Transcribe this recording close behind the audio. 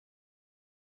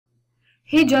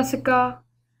Hey Jessica,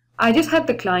 I just had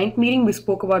the client meeting we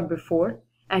spoke about before,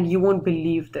 and you won't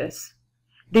believe this.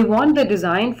 They want the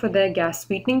design for their gas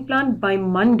sweetening plant by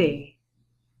Monday.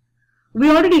 We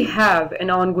already have an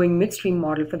ongoing midstream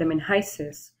model for them in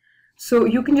HYSYS, so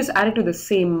you can just add it to the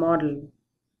same model.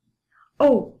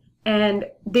 Oh, and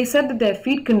they said that their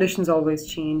feed conditions always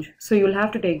change, so you'll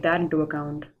have to take that into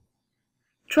account.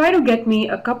 Try to get me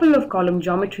a couple of column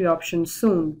geometry options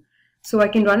soon, so I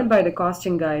can run it by the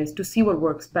costing guys to see what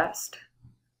works best.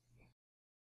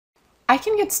 I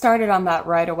can get started on that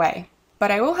right away, but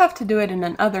I will have to do it in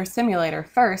another simulator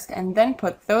first and then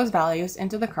put those values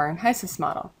into the current HYSYS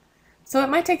model. So it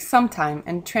might take some time,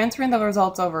 and transferring the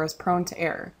results over is prone to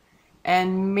error,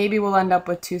 and maybe we'll end up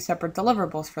with two separate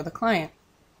deliverables for the client.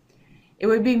 It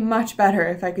would be much better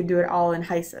if I could do it all in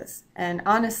HYSYS, and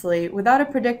honestly, without a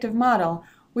predictive model,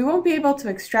 we won't be able to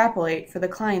extrapolate for the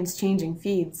client's changing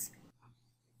feeds.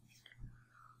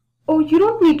 Oh, you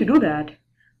don't need to do that.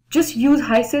 Just use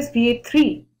HYSYS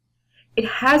V8.3. It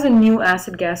has a new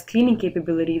acid gas cleaning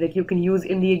capability that you can use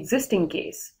in the existing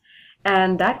case,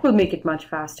 and that will make it much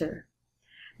faster.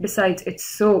 Besides, it's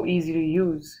so easy to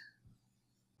use.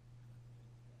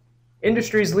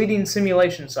 Industry's leading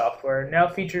simulation software now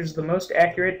features the most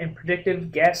accurate and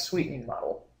predictive gas sweetening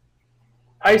model.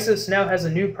 HYSYS now has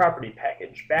a new property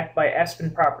package backed by Aspen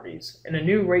Properties and a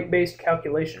new rate-based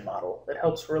calculation model that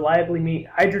helps reliably meet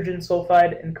hydrogen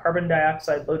sulfide and carbon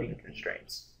dioxide loading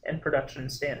constraints and production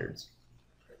standards.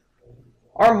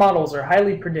 Our models are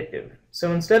highly predictive,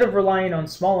 so instead of relying on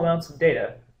small amounts of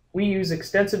data, we use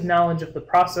extensive knowledge of the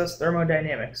process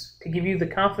thermodynamics to give you the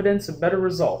confidence of better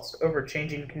results over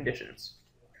changing conditions.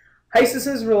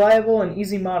 HYSYS's reliable and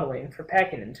easy modeling for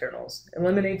packing internals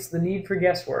eliminates the need for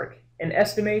guesswork and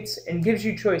estimates and gives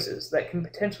you choices that can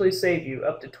potentially save you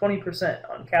up to 20%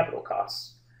 on capital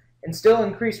costs and still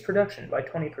increase production by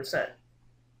 20%.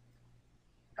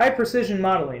 High-precision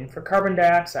modeling for carbon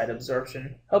dioxide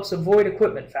absorption helps avoid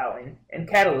equipment fouling and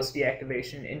catalyst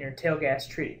deactivation in your tail gas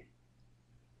treating.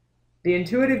 The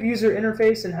intuitive user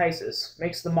interface in HYSYS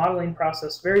makes the modeling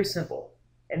process very simple,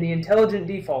 and the intelligent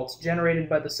defaults generated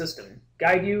by the system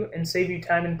guide you and save you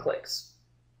time and clicks.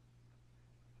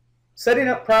 Setting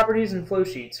up properties and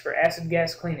flowsheets for acid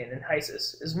gas cleaning in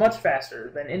HYSYS is much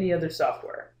faster than any other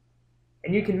software,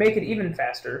 and you can make it even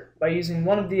faster by using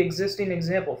one of the existing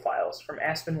example files from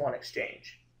Aspen One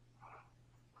Exchange.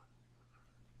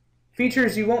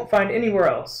 Features you won't find anywhere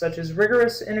else, such as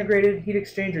rigorous integrated heat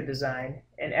exchanger design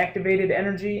and activated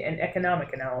energy and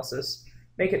economic analysis,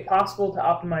 make it possible to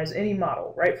optimize any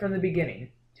model right from the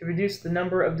beginning to reduce the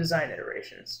number of design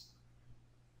iterations.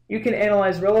 You can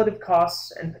analyze relative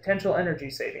costs and potential energy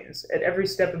savings at every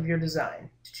step of your design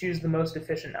to choose the most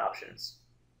efficient options.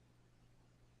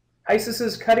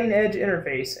 HYSYS's cutting-edge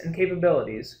interface and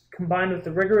capabilities, combined with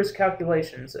the rigorous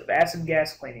calculations of acid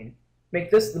gas cleaning, make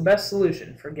this the best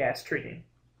solution for gas treating.